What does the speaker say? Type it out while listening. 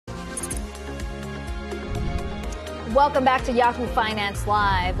Welcome back to Yahoo Finance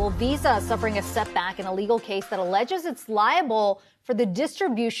Live. Well, Visa is suffering a setback in a legal case that alleges it's liable for the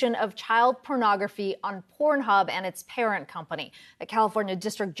distribution of child pornography on Pornhub and its parent company. The California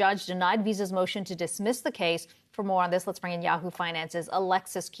district judge denied Visa's motion to dismiss the case. For more on this, let's bring in Yahoo Finance's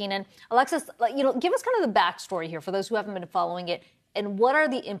Alexis Keenan. Alexis, give us kind of the backstory here for those who haven't been following it, and what are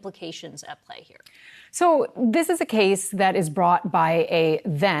the implications at play here? So this is a case that is brought by a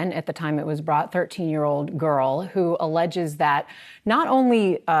then, at the time it was brought, 13-year-old girl who alleges that not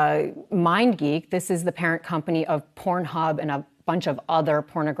only MindGeek, this is the parent company of Pornhub and a bunch of other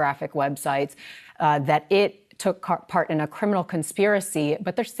pornographic websites, that it took part in a criminal conspiracy,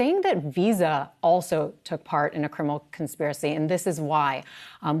 but they're saying that Visa also took part in a criminal conspiracy, and this is why.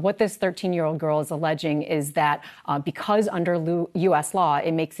 What this 13-year-old girl is alleging is that because under U.S. law,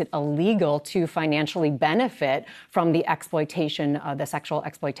 it makes it illegal to financially benefit from the exploitation, the sexual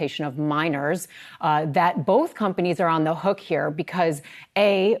exploitation of minors, that both companies are on the hook here because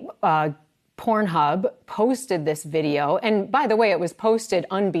Pornhub posted this video. And by the way, it was posted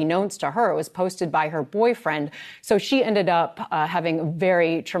unbeknownst to her. It was posted by her boyfriend. So she ended up having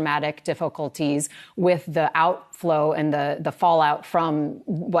very traumatic difficulties with the outflow and the fallout from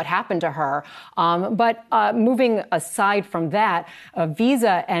what happened to her. But moving aside from that,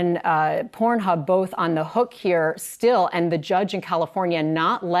 Visa and Pornhub both on the hook here still, and the judge in California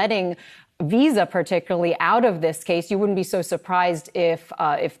not letting Visa particularly out of this case. You wouldn't be so surprised if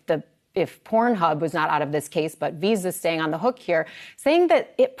Pornhub was not out of this case, but Visa's staying on the hook here, saying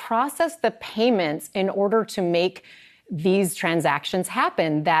that it processed the payments in order to make these transactions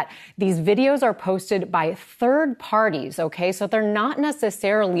happen, that these videos are posted by third parties, okay? So they're not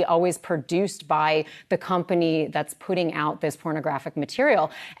necessarily always produced by the company that's putting out this pornographic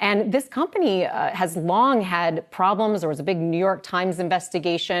material. And this company has long had problems. There was a big New York Times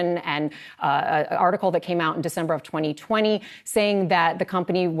investigation and an article that came out in December of 2020 saying that the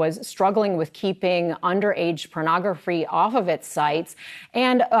company was struggling with keeping underage pornography off of its sites.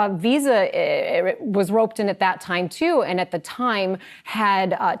 And Visa was roped in at that time too, and at the time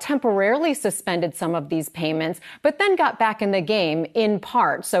had temporarily suspended some of these payments, but then got back in the game in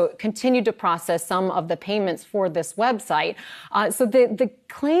part. So continued to process some of the payments for this website. So the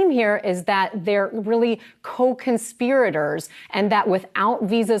claim here is that they're really co-conspirators, and that without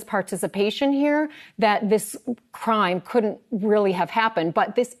Visa's participation here, that this crime couldn't really have happened.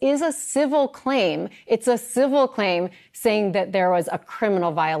 But this is a civil claim. It's a civil claim saying that there was a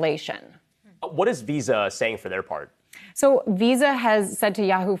criminal violation. What is Visa saying for their part? So Visa has said to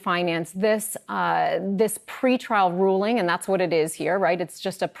Yahoo Finance this pretrial ruling, and that's what it is here, right? It's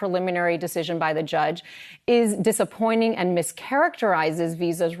just a preliminary decision by the judge, is disappointing and mischaracterizes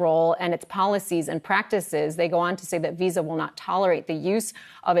Visa's role and its policies and practices. They go on to say that Visa will not tolerate the use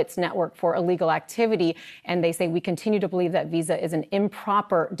of its network for illegal activity, and they say we continue to believe that Visa is an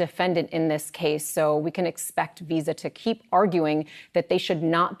improper defendant in this case. So we can expect Visa to keep arguing that they should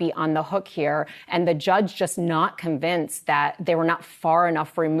not be on the hook here, and the judge just not convinced that they were not far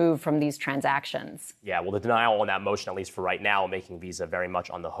enough removed from these transactions. Yeah, well, the denial on that motion, at least for right now, making Visa very much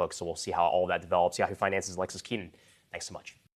on the hook. So we'll see how all of that develops. Yahoo Finance's Alexis Keenan, thanks so much.